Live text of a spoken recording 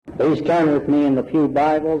Please turn with me in the pew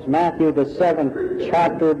Bibles, Matthew the 7th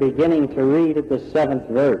chapter, beginning to read at the 7th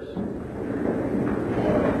verse.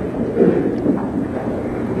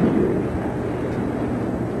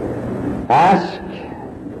 Ask,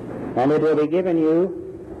 and it will be given you.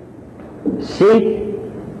 Seek,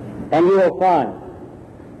 and you will find.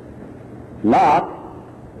 Knock,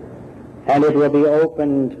 and it will be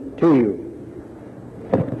opened to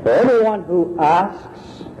you. For everyone who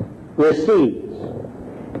asks receives,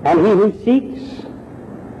 and he who seeks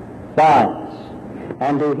finds,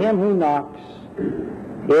 and to him who knocks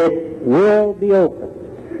it will be opened.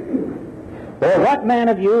 For what man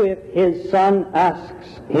of you, if his son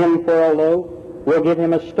asks him for a loaf, will give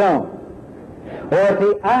him a stone? Or if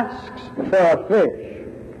he asks for a fish,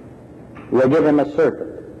 will give him a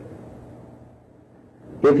serpent?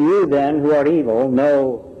 If you then, who are evil,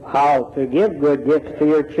 know how to give good gifts to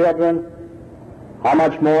your children, how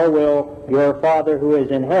much more will your Father who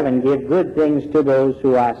is in heaven give good things to those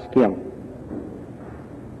who ask him?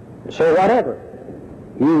 So whatever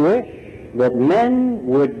you wish that men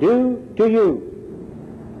would do to you,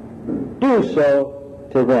 do so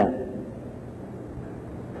to them.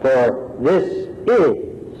 For this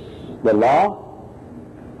is the law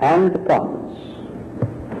and the prophets.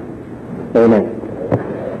 Amen.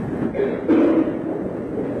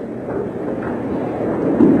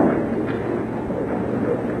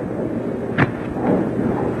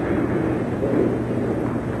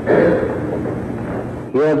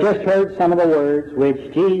 You have just heard some of the words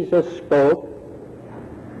which Jesus spoke,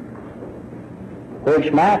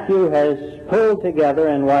 which Matthew has pulled together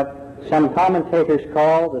in what some commentators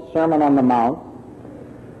call the Sermon on the Mount.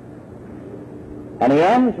 And he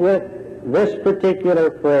ends with this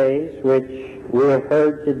particular phrase which we have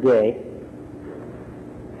heard today,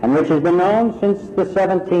 and which has been known since the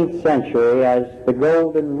 17th century as the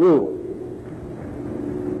Golden Rule.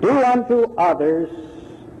 Do unto others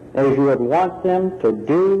as you would want them to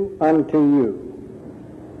do unto you.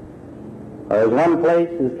 Or as one place,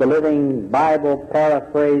 as the Living Bible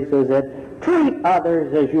paraphrases it, treat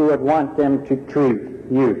others as you would want them to treat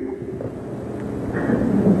you.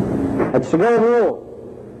 It's the Golden Rule.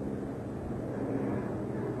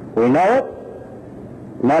 We know it,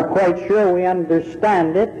 not quite sure we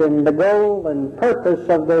understand it, and the goal and purpose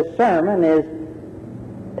of this sermon is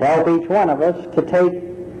to help each one of us to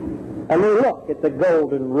take a new look at the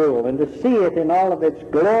Golden Rule and to see it in all of its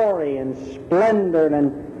glory and splendor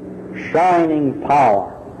and shining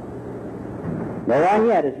power. No one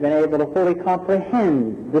yet has been able to fully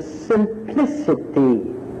comprehend the simplicity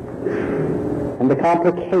and the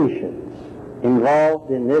complications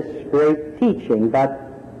involved in this great teaching, but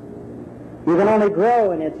you can only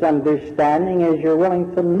grow in its understanding as you're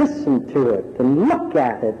willing to listen to it and look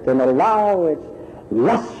at it and allow its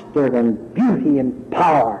luster and beauty and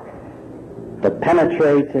power to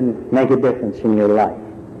penetrate and make a difference in your life.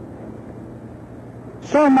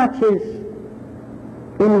 So much is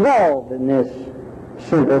involved in this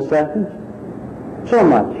simple sentence. So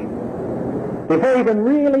much. Before you can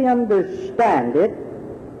really understand it,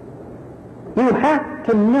 you have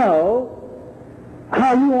to know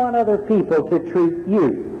how you want other people to treat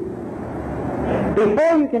you.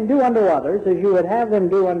 Before you can do unto others as you would have them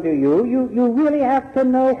do unto you, you really have to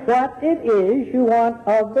know what it is you want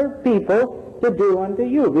other people to do unto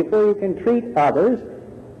you. Before you can treat others,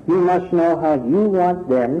 you must know how you want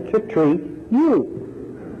them to treat you.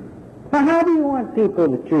 Now, how do you want people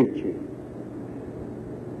to treat you?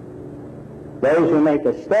 Those who make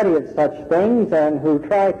a study of such things and who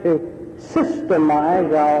try to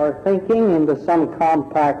systemize our thinking into some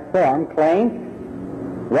compact form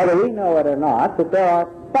claim, whether we know it or not, that there are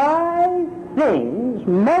 5 things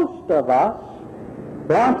most of us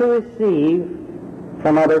want to receive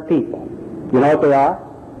from other people. You know what they are?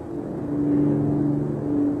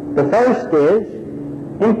 The first is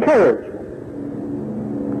encouragement.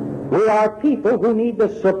 We are people who need the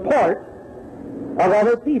support of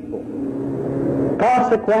other people.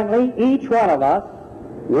 Consequently, each one of us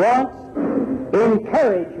wants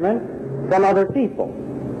encouragement from other people.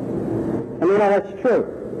 And you know that's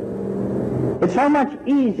true. It's so much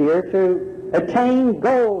easier to attain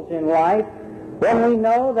goals in life when we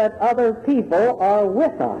know that other people are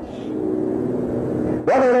with us.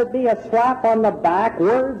 Whether it be a slap on the back,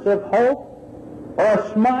 words of hope, or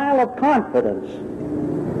a smile of confidence,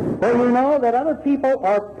 when you know that other people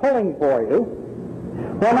are pulling for you,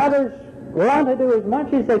 when others want to do as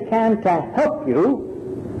much as they can to help you,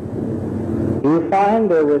 you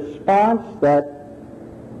find a response that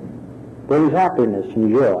brings happiness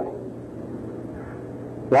and joy.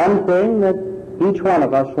 One thing that each one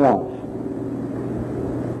of us wants.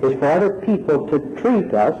 is for other people to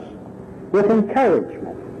treat us with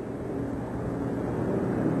encouragement.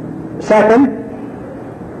 Second,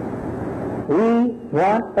 we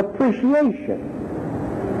want appreciation.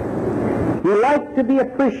 You like to be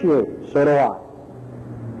appreciated, so do I.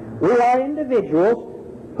 We are individuals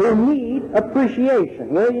who need appreciation.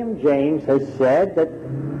 William James has said that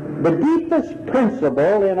the deepest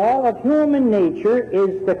principle in all of human nature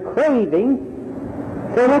is the craving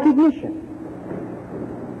for recognition.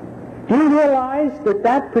 Do you realize that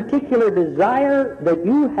that particular desire that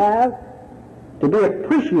you have to be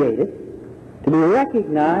appreciated, to be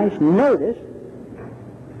recognized, noticed,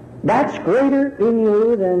 that's greater in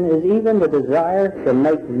you than is even the desire to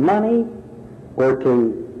make money or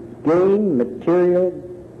to gain material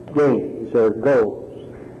gains or goals.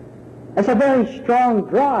 That's a very strong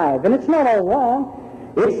drive, and it's not all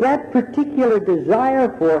wrong. It's that particular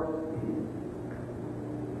desire for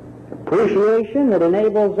appreciation that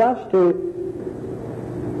enables us to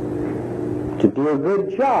do a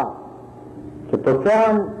good job, to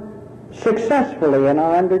perform successfully in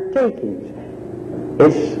our undertakings.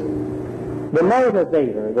 It's the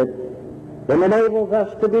motivator that enables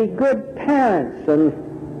us to be good parents and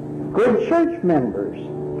good church members.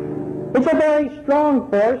 It's a very strong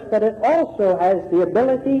force, but it also has the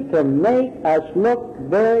ability to make us look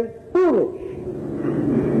very foolish.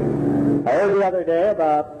 I heard the other day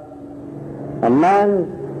about a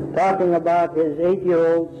man talking about his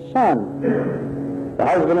 8-year-old son. The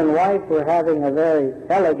husband and wife were having a very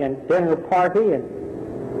elegant dinner party, and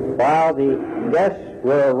while the guests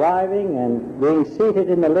were arriving and being seated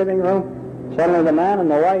in the living room, suddenly the man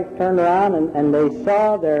and the wife turned around and they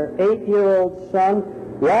saw their 8-year-old son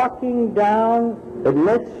walking down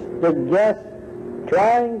amidst the guests,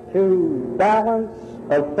 trying to balance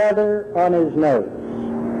a feather on his nose.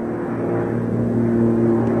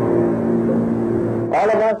 All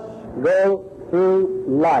of us go through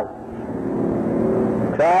life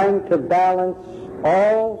trying to balance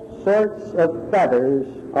all sorts of feathers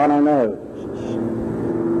on our noses,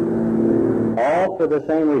 all for the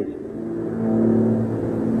same reason,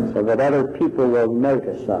 so that other people will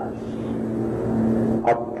notice us,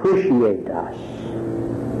 appreciate us.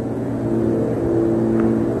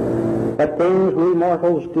 But things we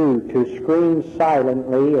mortals do to scream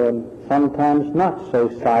silently, and sometimes not so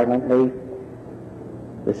silently,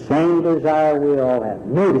 the same desire we all have.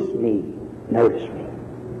 Notice me, notice me.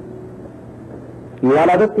 You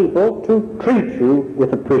want other people to treat you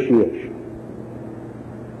with appreciation.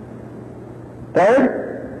 Third,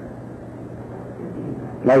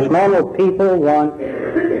 most normal people want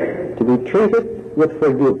to be treated with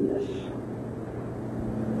forgiveness.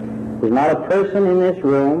 There's not a person in this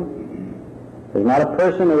room, there's not a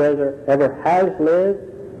person who ever has lived,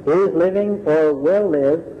 is living, or will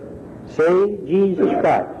live, save Jesus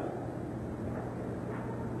Christ,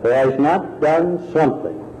 who has not done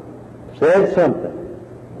something, said something,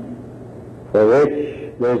 for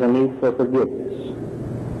which there's a need for forgiveness.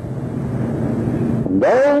 And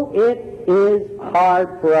though it is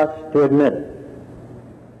hard for us to admit it,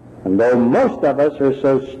 and though most of us are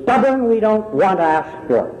so stubborn we don't want to ask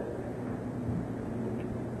for it,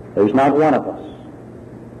 there's not one of us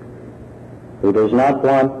who does not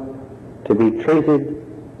want to be treated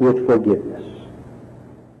with forgiveness.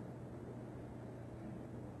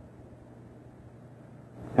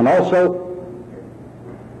 And also,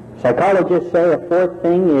 psychologists say a fourth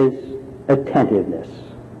thing is attentiveness.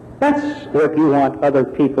 That's what you want other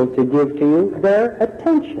people to give to you, their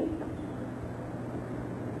attention.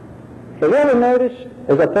 Have you ever noticed,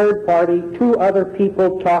 as a third party, two other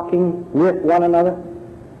people talking with one another?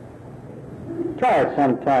 Try it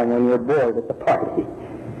sometime when you're bored at the party.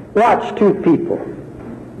 Watch two people.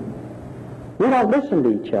 We don't listen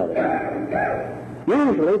to each other.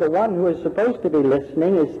 Usually the one who is supposed to be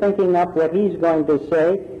listening is thinking up what he's going to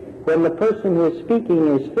say when the person who is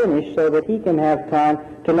speaking is finished, so that he can have time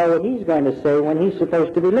to know what he's going to say when he's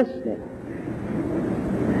supposed to be listening.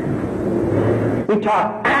 We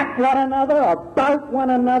talk at one another, about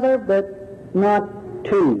one another, but not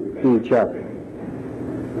to each other.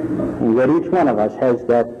 And yet each one of us has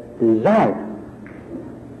that desire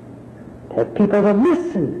to have people to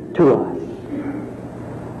listen to us.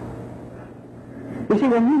 You see,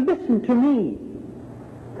 when you listen to me,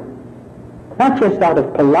 not just out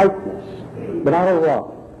of politeness, but out of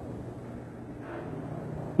love,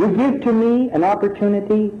 you give to me an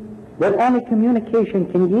opportunity that only communication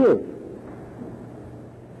can give.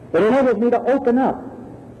 It enables me to open up,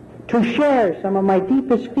 to share some of my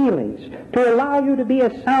deepest feelings, to allow you to be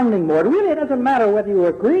a sounding board. Really, it doesn't matter whether you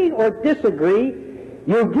agree or disagree.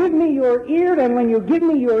 You give me your ear, and when you give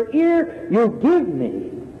me your ear, you give me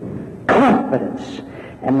confidence.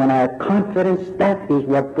 And when I have confidence, that is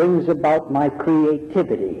what brings about my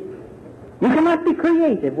creativity. You cannot be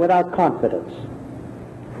creative without confidence.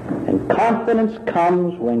 And confidence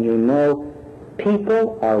comes when you know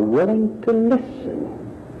people are willing to listen.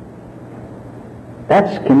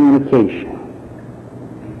 That's communication.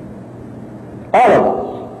 All of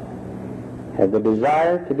us have the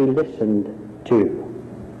desire to be listened to.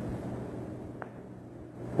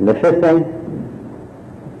 And the fifth thing,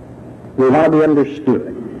 we want to be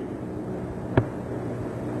understood.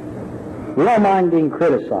 We don't mind being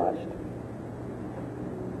criticized,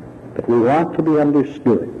 but we want to be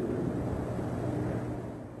understood.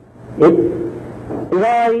 We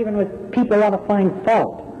are even with people want to find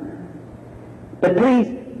fault. But please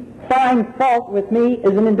find fault with me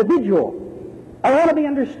as an individual. I want to be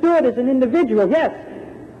understood as an individual, yes.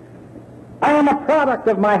 I am a product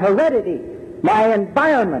of my heredity, my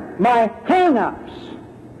environment, my hang-ups,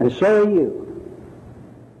 and so are you.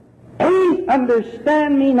 Please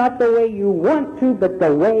understand me not the way you want to, but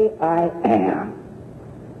the way I am.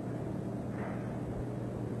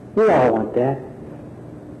 We all want that.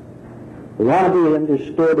 We want to be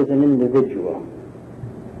understood as an individual.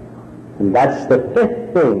 And that's the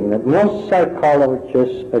fifth thing that most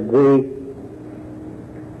psychologists agree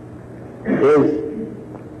is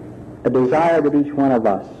a desire that each one of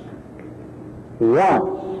us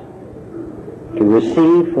wants to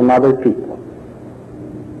receive from other people.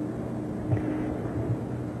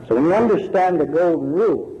 So when you understand the golden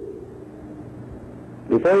rule,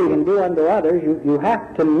 before you can do unto others, you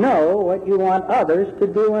have to know what you want others to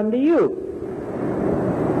do unto you.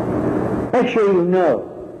 Make sure you know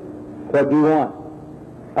what you want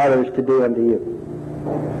others to do unto you.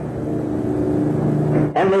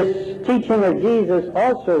 And this teaching of Jesus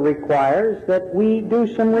also requires that we do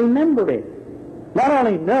some remembering. Not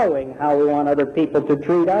only knowing how we want other people to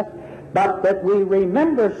treat us, but that we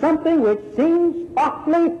remember something which seems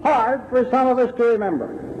awfully hard for some of us to remember.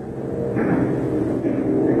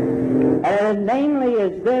 And namely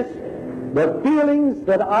is this, the feelings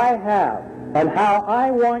that I have and how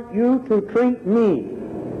I want you to treat me.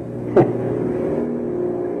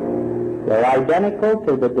 They're identical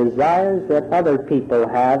to the desires that other people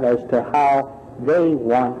have as to how they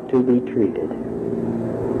want to be treated.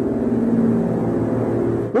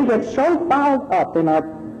 We get so fouled up in our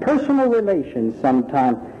personal relations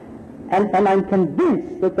sometimes, and I'm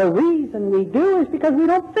convinced that the reason we do is because we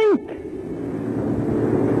don't think.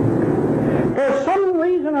 For some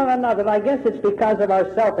reason or another, I guess it's because of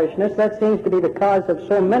our selfishness, that seems to be the cause of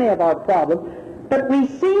so many of our problems, but we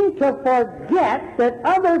seem to forget that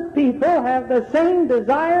other people have the same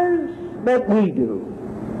desires that we do.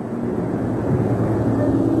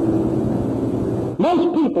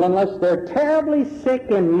 Most people, unless they're terribly sick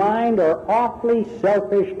in mind or awfully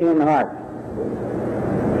selfish in heart,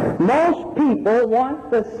 most people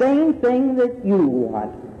want the same thing that you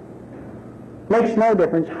want. Makes no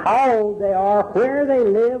difference how old they are, where they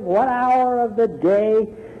live, what hour of the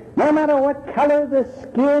day, no matter what color the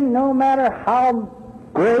skin, no matter how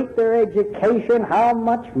great their education, how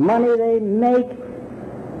much money they make,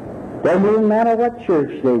 doesn't even matter what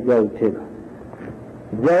church they go to.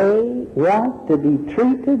 They want to be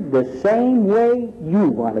treated the same way you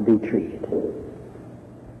want to be treated.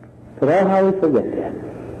 But that's how we forget that.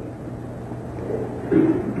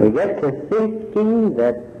 We get to thinking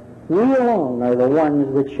that we alone are the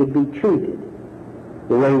ones that should be treated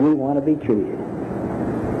the way we want to be treated.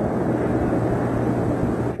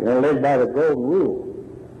 If you're going to live by the golden rule,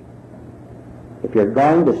 if you're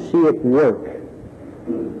going to see it work,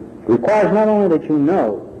 it requires not only that you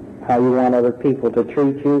know how you want other people to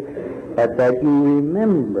treat you, but that you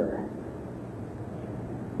remember.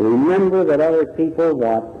 Remember that other people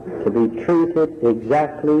want to be treated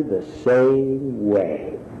exactly the same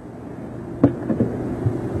way.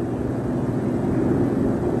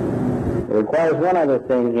 It requires one other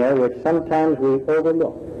thing here, which sometimes we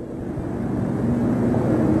overlook.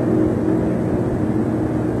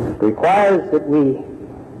 It requires that we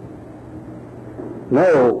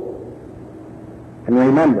know and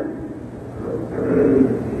remember.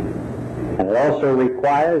 And it also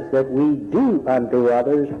requires that we do unto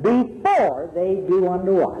others before they do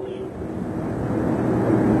unto us.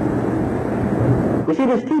 You see,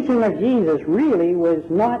 this teaching of Jesus really was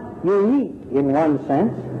not unique in one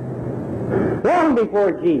sense. Long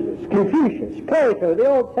before Jesus, Confucius, Plato, the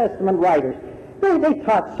Old Testament writers, they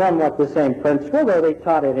taught somewhat the same principle, though they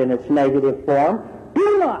taught it in its negative form.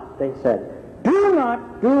 Do not, they said, do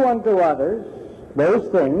not do unto others those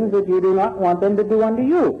things that you do not want them to do unto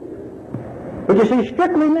you. Which you see,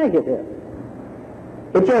 strictly negative.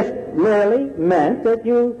 It just merely meant that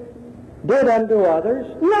you did unto others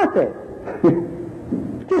nothing.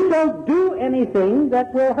 Just don't do anything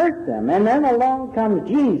that will hurt them. And then along comes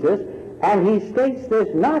Jesus, and he states this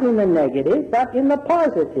not in the negative, but in the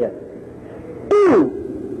positive. Do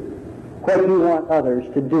what you want others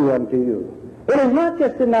to do unto you. It is not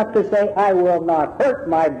just enough to say, I will not hurt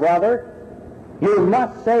my brother. You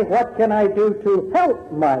must say, what can I do to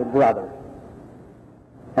help my brother?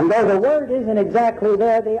 And though the word isn't exactly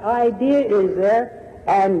there, the idea is there,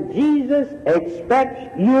 and Jesus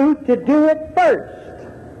expects you to do it first.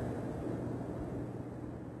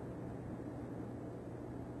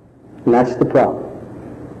 And that's the problem.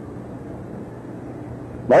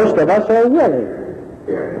 Most of us are willing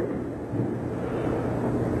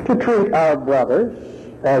to treat our brothers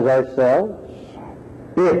as ourselves,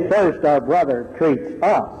 if first our brother treats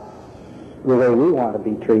us the way we want to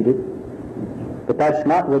be treated. But that's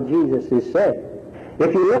not what Jesus is saying.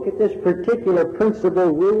 If you look at this particular principle,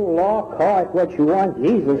 rule, law, call it what you want,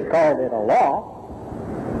 Jesus called it a law.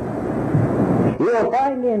 You'll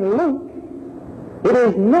find in Luke, it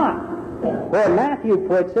is not, where Matthew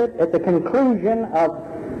puts it, at the conclusion of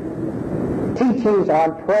teachings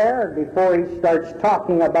on prayer, before he starts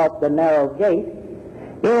talking about the narrow gate.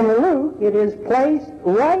 In Luke, it is placed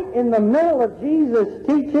right in the middle of Jesus'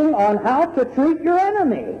 teaching on how to treat your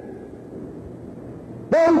enemy.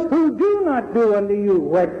 Those who do not do unto you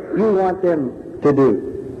what you want them to do.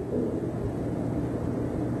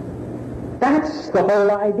 That's the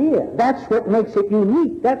whole idea. That's what makes it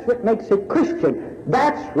unique. That's what makes it Christian.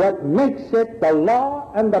 That's what makes it the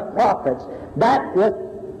law and the prophets. That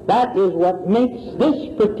is what makes this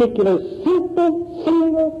particular simple,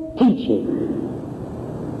 single teaching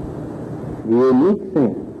the unique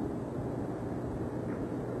thing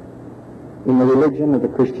in the religion of the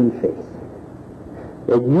Christian faith.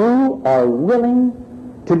 That you are willing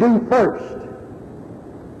to do first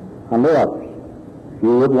unto others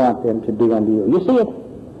you would want them to do unto you. You see,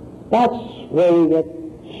 that's where we get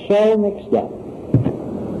so mixed up.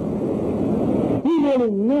 We really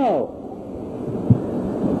know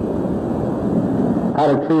how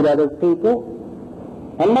to treat other people,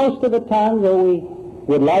 and most of the time, though we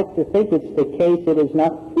would like to think it's the case, it is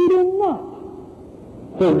not. We do not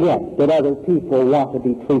forget that other people want to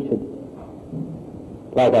be treated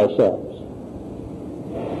like ourselves.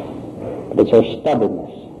 But it's our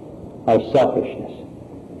stubbornness, our selfishness.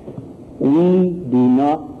 We do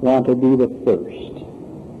not want to be the first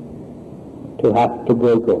to have to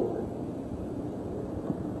break over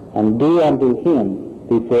and do unto him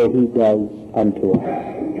before he does unto us.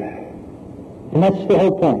 And that's the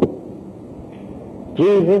whole point.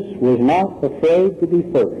 Jesus was not afraid to be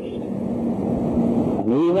first.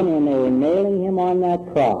 And even when they were nailing him on that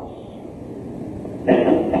cross,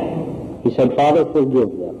 he said, Father,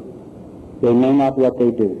 forgive them. They know not what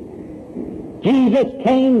they do. Jesus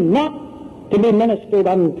came not to be ministered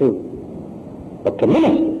unto, but to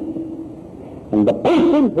minister. And the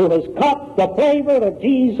person who has caught the flavor of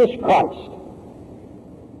Jesus Christ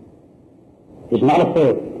is not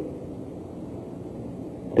afraid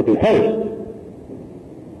to be first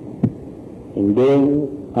in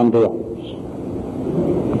doing unto others.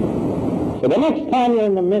 So the next time you're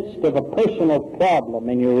in the midst of a personal problem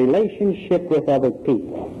in your relationship with other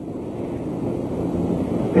people,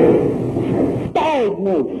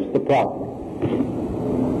 diagnose the problem.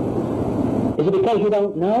 Is it because you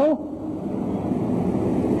don't know?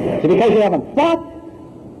 Is it because you haven't thought?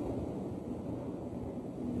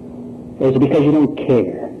 Or is it because you don't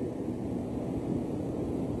care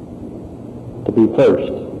to be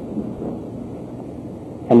first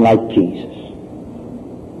and like Jesus?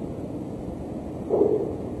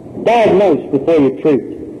 Diagnose before you treat.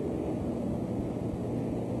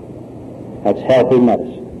 That's healthy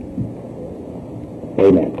medicine.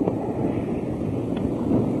 Amen.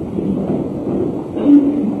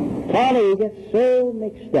 Father, we get so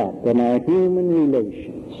mixed up in our human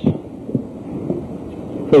relations.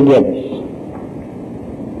 Forgive us.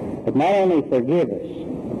 But not only forgive us,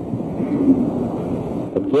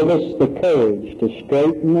 but give us the courage to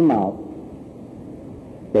straighten them out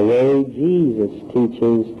the way Jesus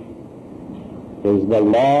teaches is the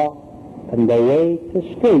law and the way to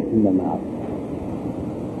straighten them out.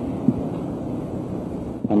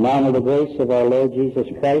 And now may the grace of our Lord Jesus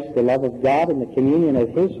Christ, the love of God, and the communion of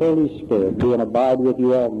his Holy Spirit be and abide with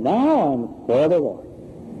you all now and forevermore.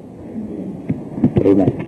 Amen.